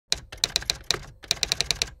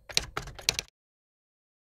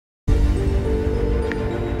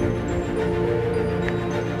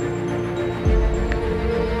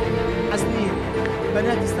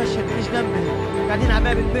قاعدين على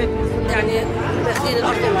باب البيت يعني تأذين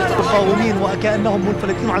الأرض مقاومين وكأنهم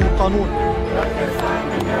منفلتين عن القانون.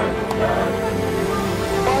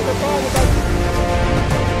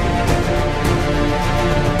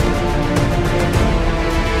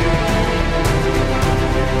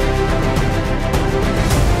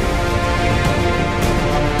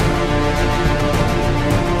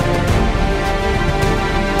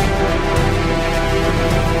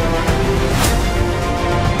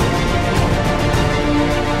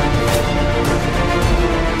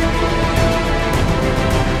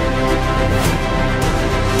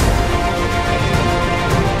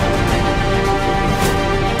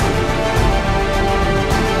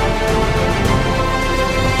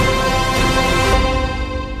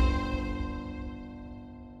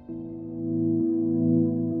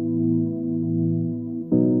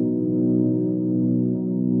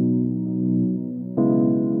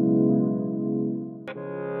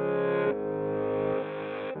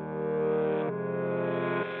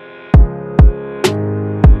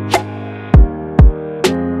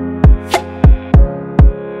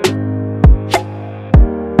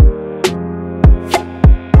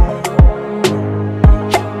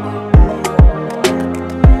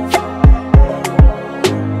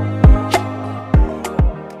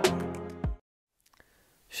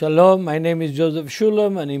 Shalom, my name is Joseph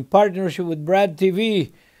Shulam, and in partnership with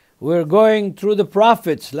BradTV, we're going through the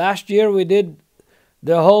prophets. Last year we did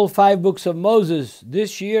the whole 5 books of Moses.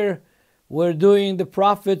 This year we're doing the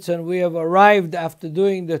prophets, and we have arrived after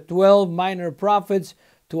doing the 12 minor prophets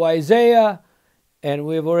to Isaiah, and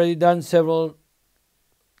we've already done several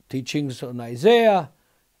teachings on Isaiah,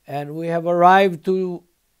 and we have arrived to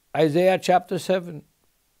Isaiah chapter 7.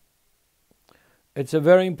 It's a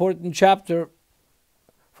very important chapter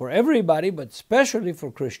for everybody, but especially for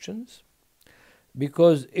Christians,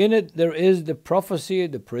 because in it there is the prophecy,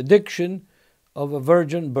 the prediction of a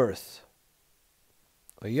virgin birth.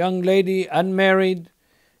 A young lady, unmarried,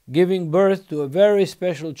 giving birth to a very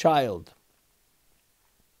special child.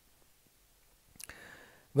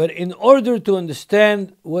 But in order to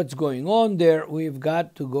understand what's going on there, we've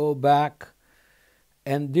got to go back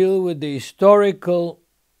and deal with the historical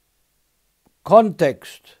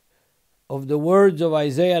context of the words of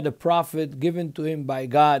Isaiah the prophet given to him by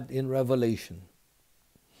God in Revelation.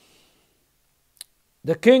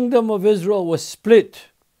 The kingdom of Israel was split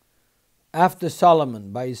after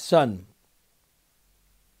Solomon by his son.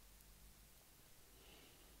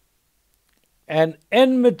 And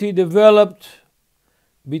enmity developed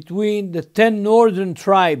between the 10 northern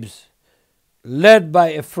tribes led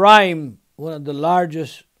by Ephraim, one of the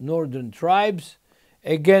largest northern tribes,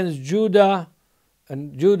 against Judah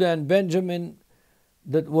and Benjamin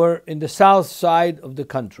that were in the south side of the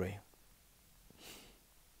country.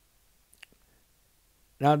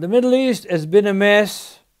 Now the Middle East has been a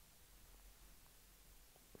mess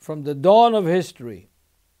from the dawn of history.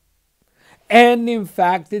 And in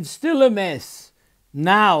fact, it's still a mess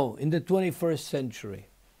now in the 21st century.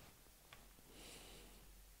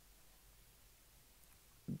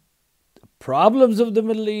 The problems of the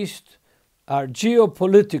Middle East are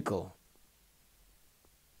geopolitical.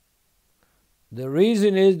 The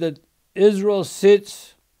reason is that Israel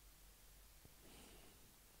sits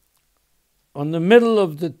on the middle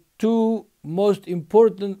of the 2 most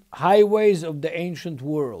important highways of the ancient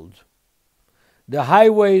world. The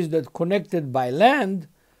highways that connected by land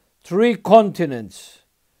 3 continents,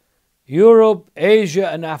 Europe, Asia,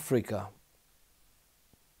 and Africa.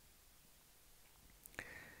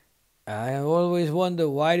 I always wonder,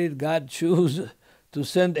 why did God choose to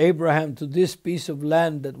send Abraham to this piece of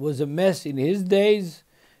land that was a mess in his days?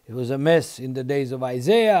 It was a mess in the days of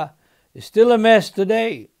Isaiah. It's still a mess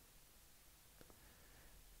today.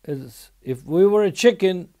 If we were a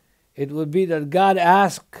chicken, it would be that God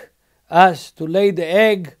asked us to lay the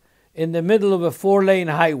egg in the middle of a 4-lane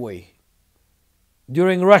highway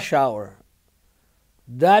during rush hour.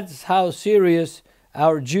 That's how serious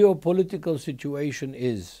our geopolitical situation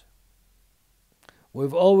is.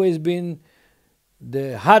 We've always been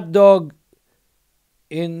the hot dog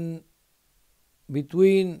in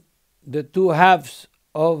between the 2 halves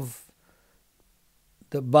of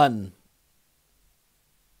the bun,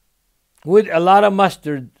 with a lot of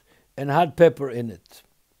mustard and hot pepper in it.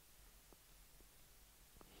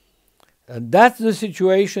 And that's the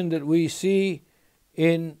situation that we see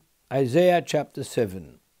in Isaiah chapter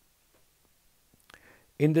 7.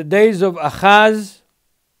 In the days of Ahaz,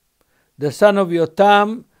 the son of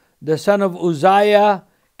Yotam, the son of Uzziah,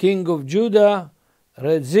 king of Judah,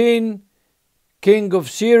 Rezin, king of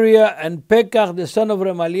Syria, and Pekah, the son of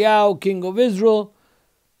Remaliah, king of Israel,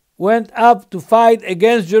 went up to fight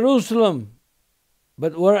against Jerusalem.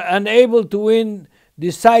 but were unable to win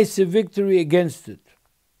decisive victory against it.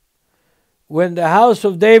 When the house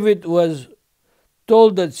of David was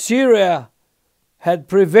told that Syria had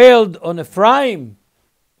prevailed on Ephraim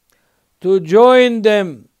to join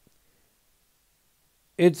them,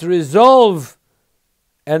 its resolve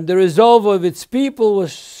and the resolve of its people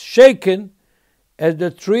was shaken as the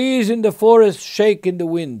trees in the forest shake in the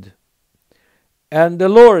wind. And the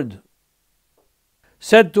Lord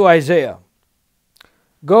said to Isaiah,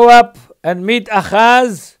 "Go up and meet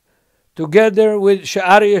Ahaz together with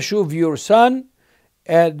Shear-Yashuv your son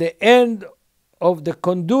at the end of the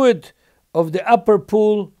conduit of the upper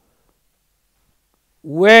pool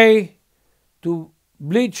way to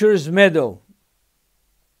Bleacher's Meadow."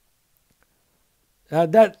 Now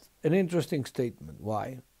that's an interesting statement.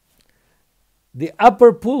 Why? The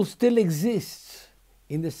upper pool still exists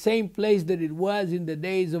in the same place that it was in the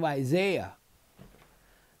days of Isaiah.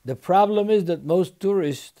 The problem is that most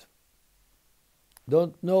tourists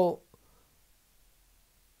don't know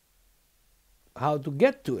how to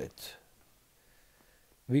get to it,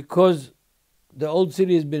 because the old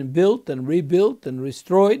city has been built and rebuilt and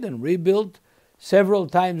destroyed and rebuilt several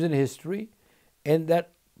times in history, and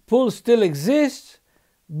that pool still exists,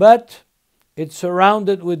 but it's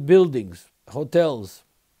surrounded with buildings, hotels.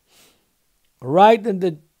 Right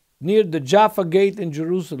near the Jaffa Gate in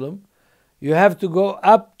Jerusalem, you have to go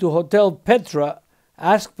up to Hotel Petra,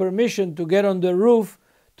 ask permission to get on the roof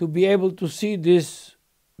to be able to see this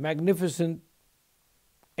magnificent,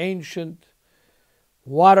 ancient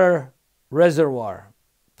water reservoir,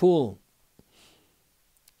 pool,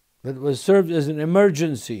 that was served as an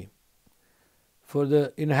emergency for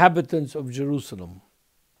the inhabitants of Jerusalem.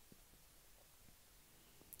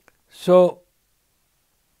 So,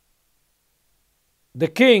 the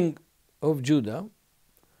king of Judah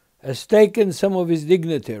has taken some of his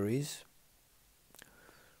dignitaries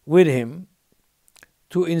with him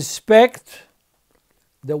to inspect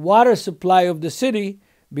the water supply of the city,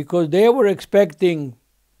 because they were expecting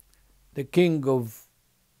the king of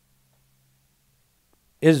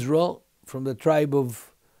Israel from the tribe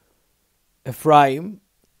of Ephraim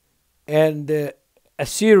and the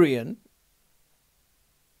Assyrian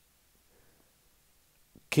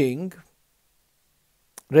king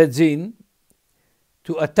Rezin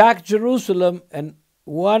to attack Jerusalem, and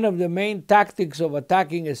one of the main tactics of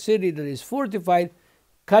attacking a city that is fortified,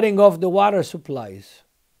 cutting off the water supplies.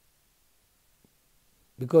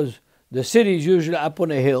 Because the city is usually up on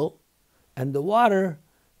a hill, and the water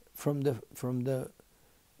from the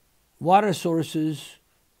water sources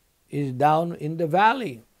is down in the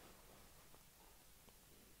valley.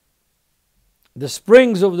 The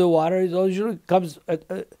springs of the water usually comes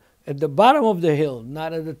at the bottom of the hill,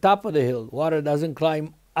 not at the top of the hill. Water doesn't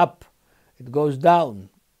climb up, it goes down.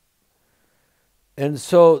 And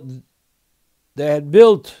so they had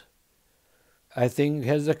built, I think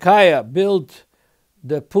Hezekiah built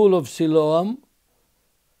the pool of Siloam,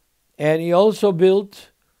 and he also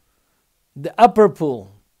built the upper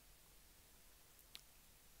pool,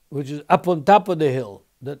 which is up on top of the hill,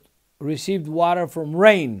 that received water from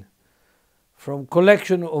rain, from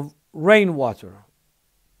collection of rainwater.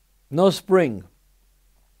 No spring.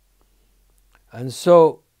 And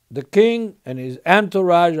so the king and his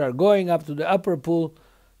entourage are going up to the upper pool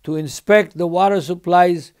to inspect the water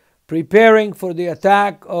supplies, preparing for the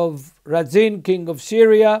attack of Rezin, king of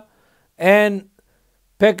Syria, and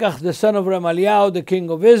Pekach, the son of Remaliah, the king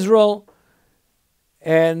of Israel,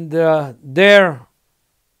 and their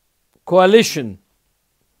coalition.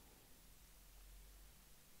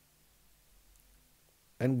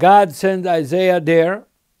 And God sent Isaiah there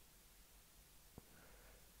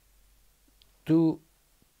to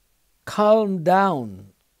calm down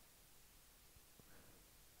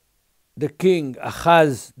the king,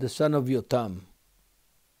 Ahaz, the son of Yotam,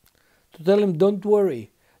 to tell him, don't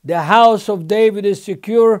worry, the house of David is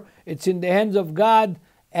secure, it's in the hands of God,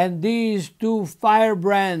 and these two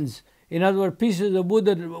firebrands, in other words, pieces of wood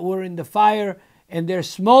that were in the fire, and they're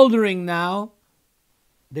smoldering now,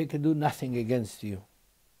 they can do nothing against you.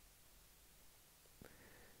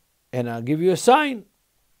 And I'll give you a sign.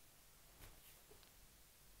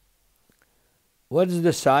 What is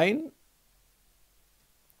the sign?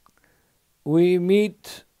 We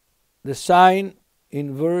meet the sign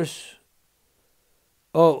in verse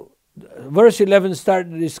 11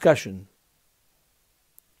 started the discussion.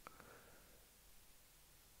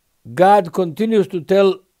 God continues to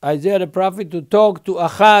tell Isaiah the prophet to talk to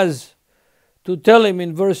Ahaz, to tell him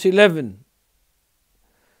in verse 11,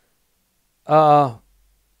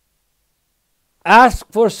 ask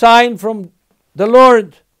for sign from the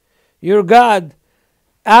Lord your God,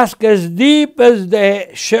 ask as deep as the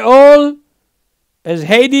Sheol, as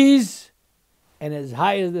Hades, and as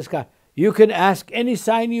high as the sky. You can ask any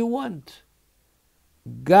sign you want.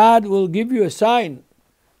 God will give you a sign.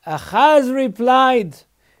 Ahaz replied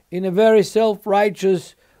in a very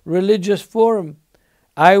self-righteous religious form,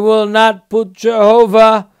 I will not put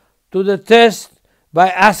Jehovah to the test by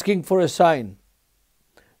asking for a sign.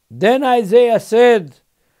 Then Isaiah said,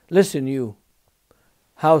 listen you,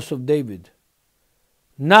 house of David,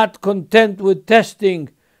 not content with testing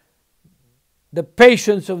the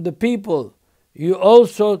patience of the people, you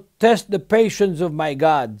also test the patience of my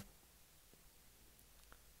God.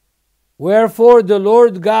 Wherefore the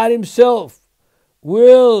Lord God himself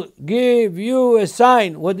will give you a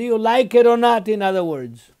sign, whether you like it or not, in other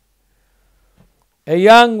words. A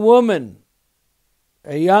young woman,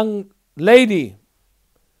 a young lady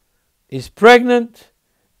is pregnant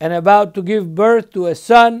and about to give birth to a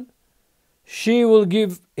son. She will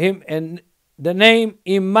give him the name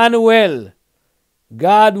Emmanuel,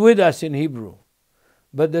 God with us in Hebrew.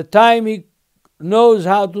 But the time he knows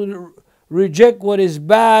how to reject what is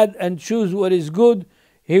bad and choose what is good,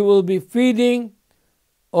 he will be feeding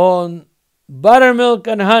on buttermilk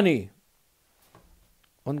and honey,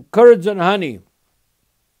 on curds and honey.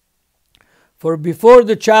 For before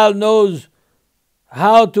the child knows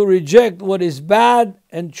how to reject what is bad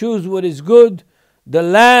and choose what is good, the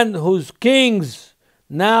land whose kings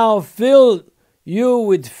now fill you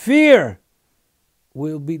with fear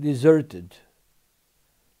will be deserted.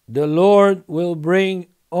 The Lord will bring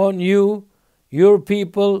on you, your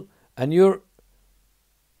people, and your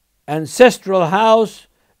ancestral house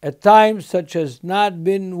a time such as not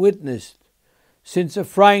been witnessed, since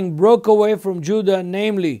Ephraim broke away from Judah,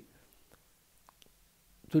 namely,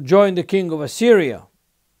 to join the king of Assyria.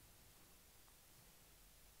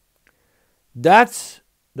 That's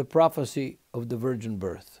the prophecy of the virgin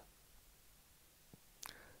birth.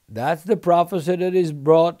 That's the prophecy that is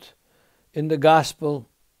brought in the gospel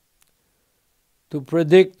to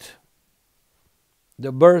predict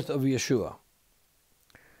the birth of Yeshua.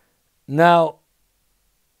 Now,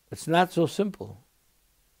 it's not so simple,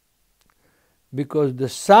 because the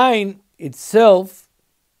sign itself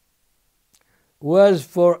was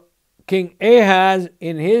for King Ahaz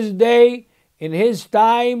in his day, in his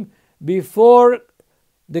time, before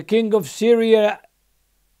the king of Syria,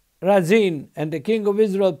 Razin, and the king of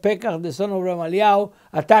Israel, Pekah, the son of Remaliah,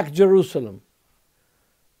 attacked Jerusalem.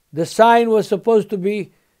 The sign was supposed to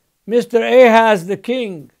be, Mr. Ahaz, the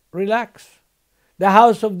king, relax. The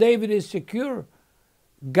house of David is secure.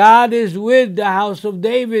 God is with the house of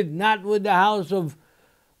David, not with the house of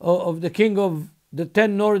the king of the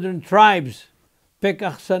 10 northern tribes,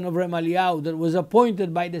 Pekah, son of Remaliah, that was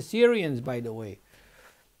appointed by the Syrians, by the way,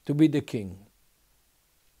 to be the king.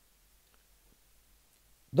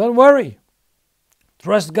 Don't worry.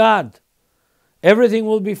 Trust God. Everything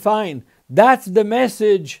will be fine. That's the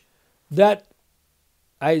message that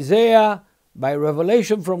Isaiah, by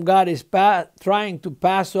revelation from God, is trying to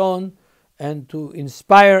pass on and to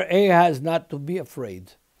inspire Ahaz not to be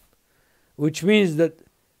afraid. Which means that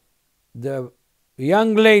the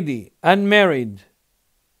young lady, unmarried,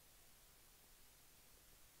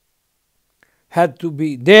 had to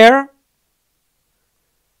be there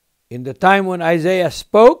in the time when Isaiah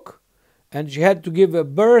spoke, and she had to give a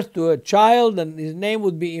birth to a child, and his name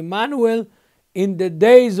would be Emmanuel, in the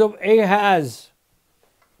days of Ahaz,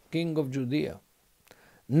 king of Judea,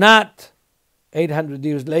 not 800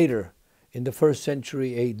 years later in the 1st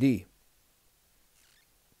century AD.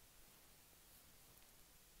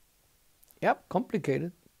 Yep,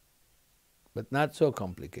 complicated, but not so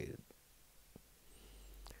complicated.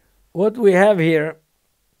 What we have here,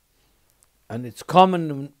 and it's common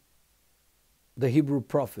in the Hebrew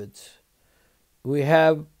prophets, we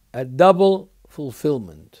have a double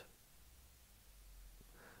fulfillment.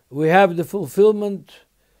 We have the fulfillment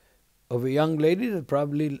of a young lady that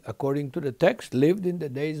probably, according to the text, lived in the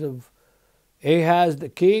days of Ahaz the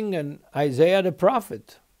king and Isaiah the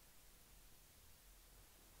prophet.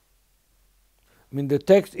 I mean, the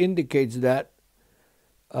text indicates that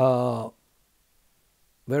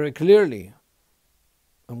very clearly.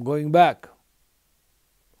 I'm going back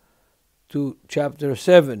to chapter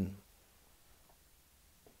 7,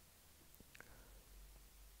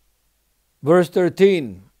 verse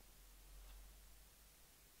 13.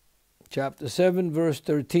 Chapter 7, verse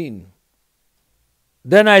 13.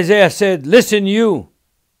 Then Isaiah said, listen you,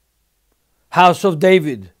 house of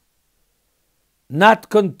David, not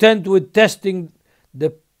content with testing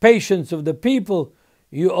the patience of the people,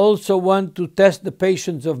 you also want to test the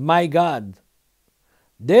patience of my God.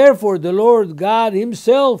 Therefore the Lord God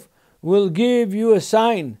himself will give you a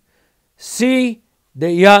sign. See,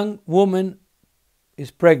 the young woman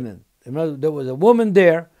is pregnant. There was a woman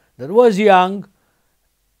there that was young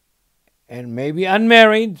and maybe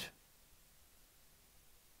unmarried,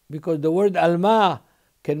 because the word alma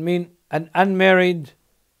can mean an unmarried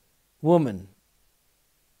woman.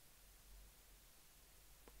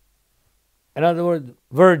 In other words,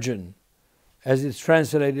 virgin, as it's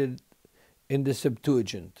translated in the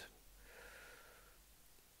Septuagint.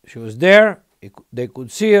 She was there, they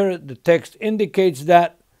could see her, the text indicates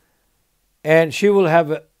that, and she will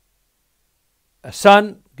have a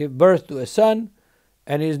son, give birth to a son,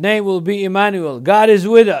 and his name will be Emmanuel. God is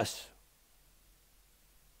with us.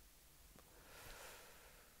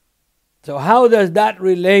 So how does that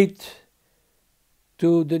relate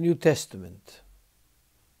to the New Testament?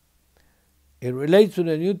 It relates to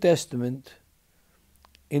the New Testament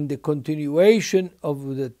in the continuation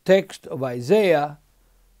of the text of Isaiah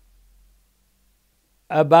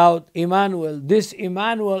about Emmanuel. This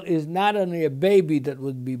Emmanuel is not only a baby that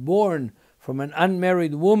would be born from an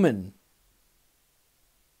unmarried woman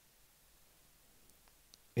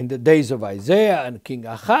in the days of Isaiah and King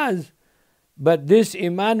Ahaz, but this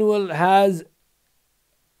Emmanuel has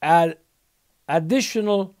an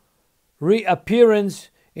additional reappearance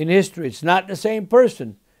in history. It's not the same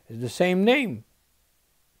person, it's the same name.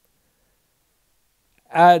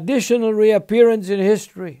 Additional reappearance in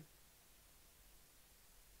history.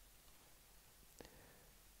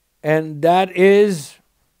 And that is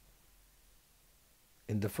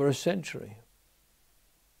in the first century,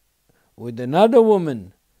 with another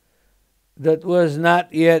woman that was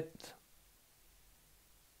not yet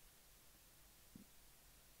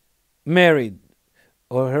married,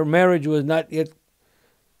 or her marriage was not yet,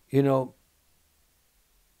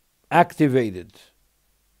 activated.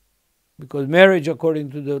 Because marriage,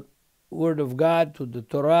 according to the Word of God, to the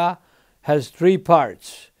Torah, has three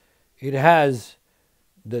parts. It has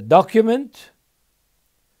the document,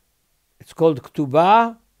 it's called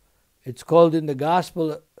ktubah, it's called in the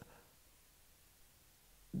gospel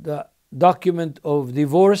the document of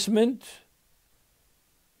divorcement,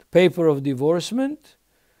 the paper of divorcement,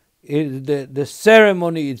 is the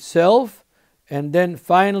ceremony itself, and then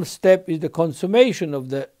final step is the consummation of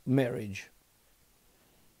the marriage.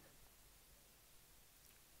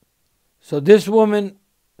 So this woman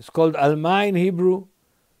is called Alma in Hebrew,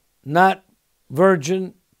 not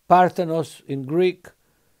virgin, Parthenos in Greek.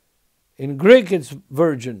 In Greek it's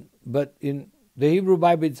virgin, but in the Hebrew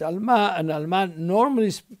Bible it's Alma, and Alma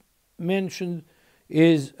normally mentioned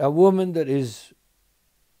is a woman that is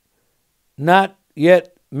not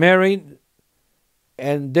yet married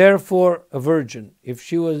and therefore a virgin. If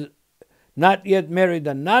she was not yet married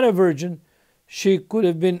and not a virgin, she could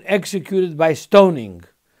have been executed by stoning,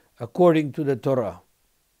 according to the Torah.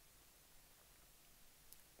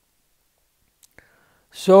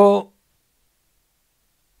 So,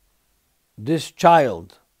 this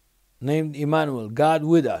child named Emmanuel, God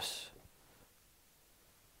with us,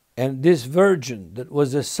 and this virgin that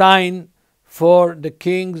was a sign for the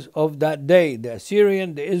kings of that day, the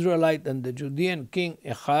Assyrian, the Israelite, and the Judean king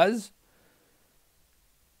Ahaz,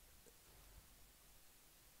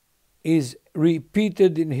 is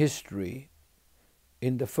repeated in history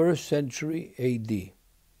in the first century AD.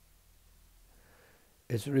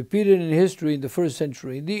 It's repeated in history in the first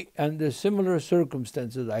century AD under similar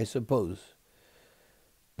circumstances, I suppose,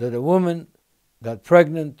 that a woman got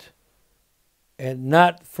pregnant and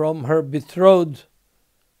not from her betrothed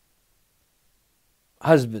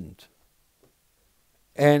husband,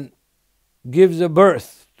 and gives a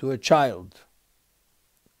birth to a child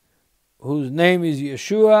whose name is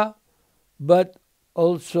Yeshua, but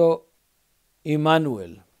also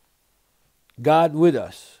Emmanuel, God with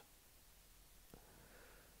us.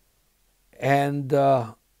 And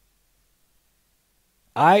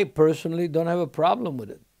I personally don't have a problem with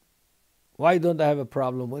it. Why don't I have a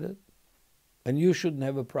problem with it? And you shouldn't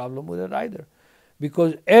have a problem with it either.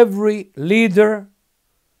 Because every leader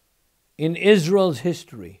in Israel's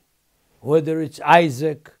history, whether it's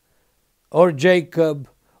Isaac or Jacob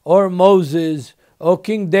or Moses or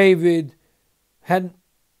King David, had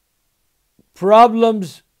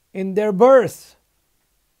problems in their birth.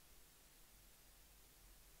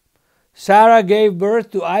 Sarah gave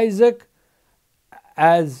birth to Isaac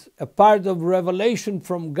as a part of revelation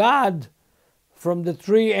from God, from the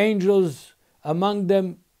three angels, among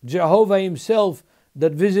them Jehovah himself,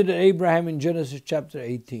 that visited Abraham in Genesis chapter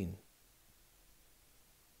 18.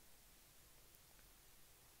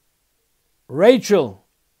 Rachel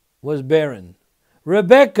was barren.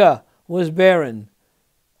 Rebekah was barren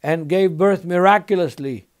and gave birth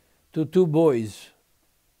miraculously to two boys.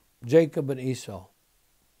 Jacob and Esau.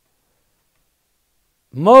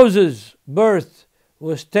 Moses' birth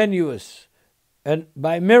was tenuous, and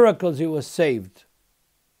by miracles he was saved.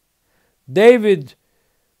 David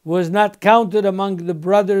was not counted among the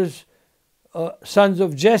brothers, sons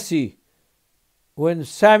of Jesse, when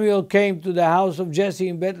Samuel came to the house of Jesse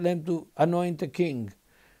in Bethlehem to anoint a king.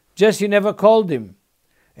 Jesse never called him.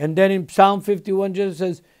 And then in Psalm 51, Jesse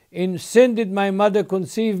says, "In sin did my mother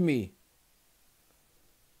conceive me."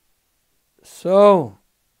 So,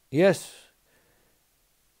 yes,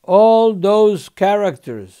 all those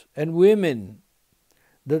characters and women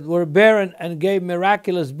that were barren and gave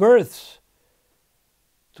miraculous births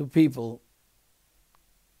to people,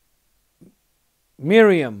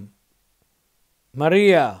 Miriam,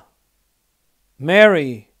 Maria,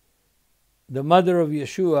 Mary, the mother of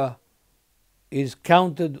Yeshua, is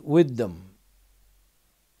counted with them.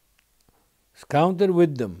 It's counted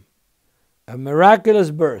with them. A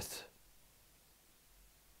miraculous birth.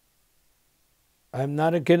 I'm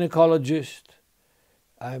not a gynecologist.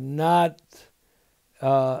 I'm not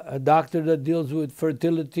a doctor that deals with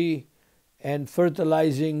fertility and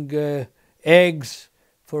fertilizing eggs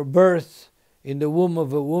for birth in the womb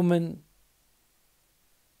of a woman.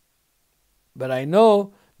 But I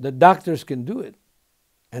know that doctors can do it,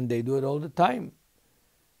 and they do it all the time.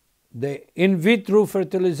 The in vitro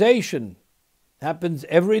fertilization happens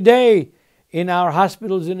every day in our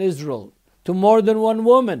hospitals in Israel to more than one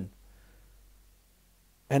woman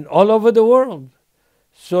and all over the world.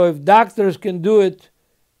 So if doctors can do it,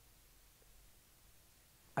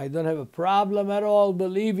 I don't have a problem at all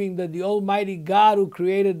believing that the Almighty God who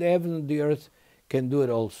created the heavens and the earth can do it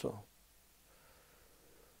also.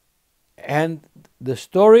 And the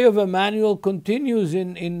story of Emmanuel continues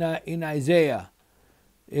in Isaiah.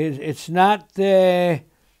 It's not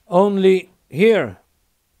only here.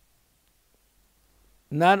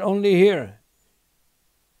 Not only here.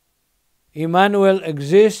 Emmanuel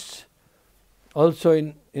exists also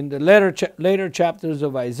in the later chapters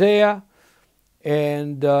of Isaiah,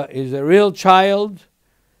 and is a real child.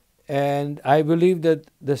 And I believe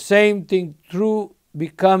that the same thing true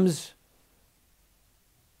becomes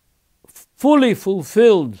fully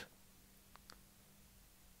fulfilled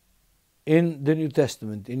in the New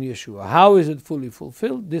Testament, in Yeshua. How is it fully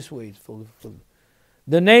fulfilled? This way it's fully fulfilled.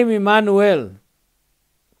 The name Emmanuel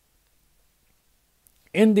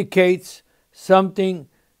indicates something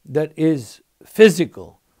that is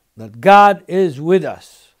physical, that God is with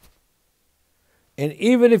us. And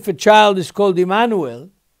even if a child is called Emmanuel,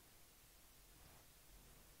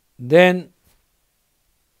 then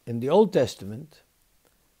in the Old Testament,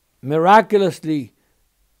 miraculously,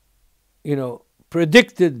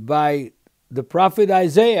 predicted by the prophet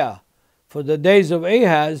Isaiah for the days of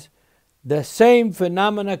Ahaz, the same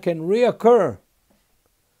phenomena can reoccur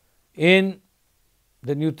in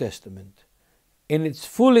the New Testament in its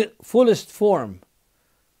fullest form.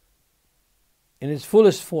 In its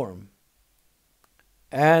fullest form.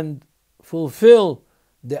 And fulfill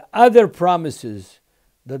the other promises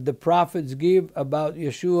that the prophets give about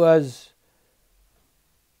Yeshua's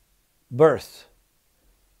birth,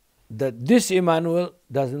 that this Emmanuel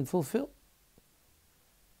doesn't fulfill.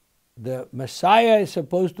 The Messiah is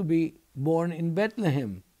supposed to be born in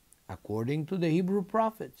Bethlehem, according to the Hebrew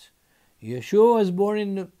prophets. Yeshua was born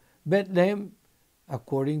in Bethlehem,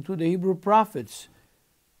 according to the Hebrew prophets.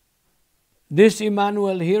 This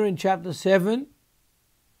Emmanuel here in chapter 7,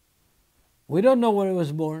 we don't know where he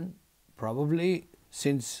was born. Probably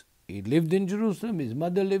since he lived in Jerusalem, his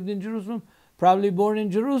mother lived in Jerusalem, probably born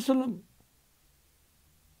in Jerusalem.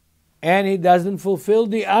 And he doesn't fulfill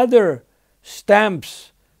the other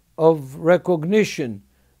stamps of recognition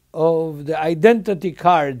of the identity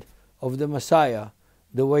card of the Messiah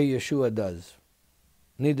the way Yeshua does.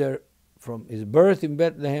 Neither from his birth in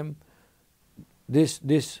Bethlehem, this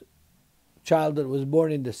child that was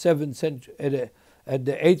born in the 7th century, at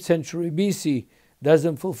the 8th century BC,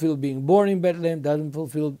 doesn't fulfill being born in Bethlehem, doesn't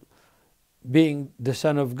fulfill being the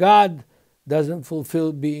Son of God, doesn't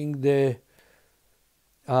fulfill being the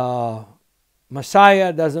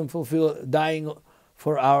Messiah, doesn't fulfill dying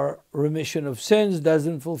for our remission of sins,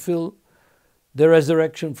 doesn't fulfill the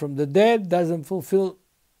resurrection from the dead, doesn't fulfill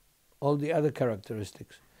all the other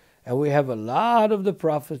characteristics. And we have a lot of the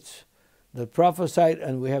prophets that prophesied,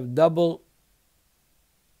 and we have double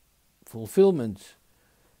fulfillments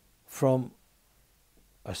from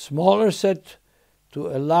a smaller set to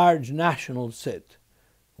a large national set,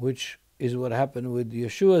 which is what happened with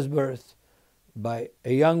Yeshua's birth by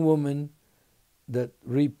a young woman that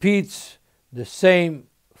repeats the same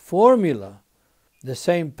formula, the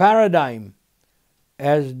same paradigm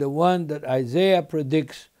as the one that Isaiah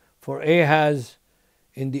predicts for Ahaz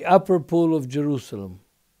in the upper pool of Jerusalem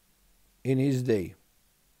in his day,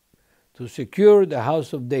 to secure the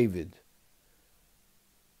house of David.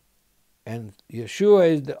 And Yeshua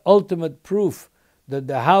is the ultimate proof that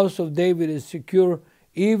the house of David is secure,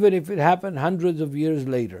 even if it happened hundreds of years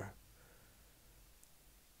later,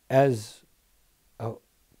 as a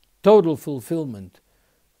total fulfillment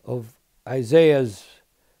of Isaiah's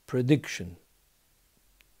prediction.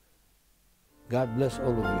 God bless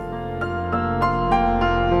all of you.